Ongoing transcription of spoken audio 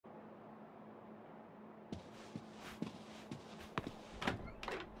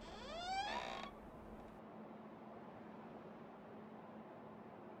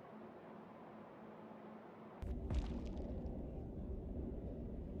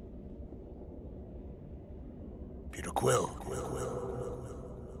Peter Quill.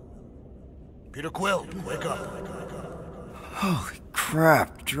 Peter Quill, wake up. Holy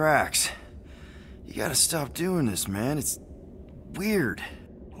crap, Drax. You gotta stop doing this, man. It's weird.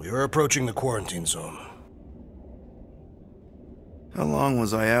 We are approaching the quarantine zone. How long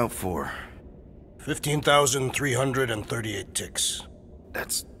was I out for? 15,338 ticks.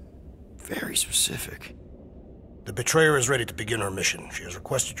 That's very specific. The Betrayer is ready to begin her mission. She has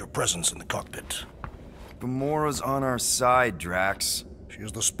requested your presence in the cockpit. Gamora's on our side, Drax. She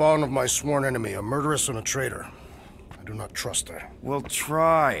is the spawn of my sworn enemy, a murderess and a traitor. I do not trust her. Well,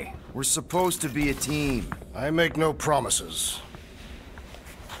 try. We're supposed to be a team. I make no promises.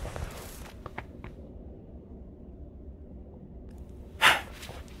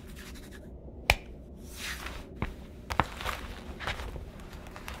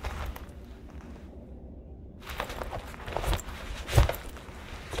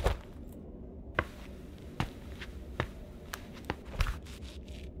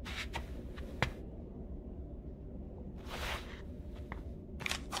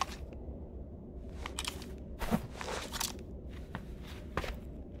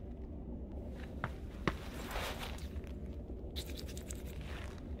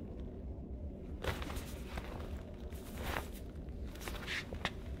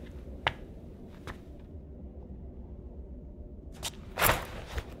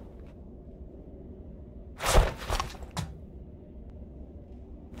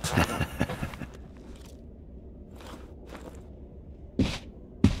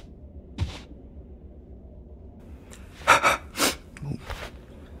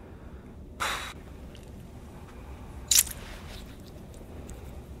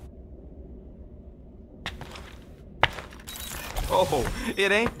 Oh,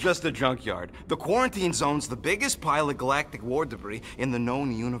 it ain't just a junkyard. The quarantine zone's the biggest pile of galactic war debris in the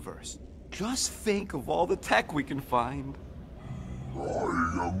known universe. Just think of all the tech we can find. I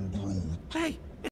am Groot. Hey,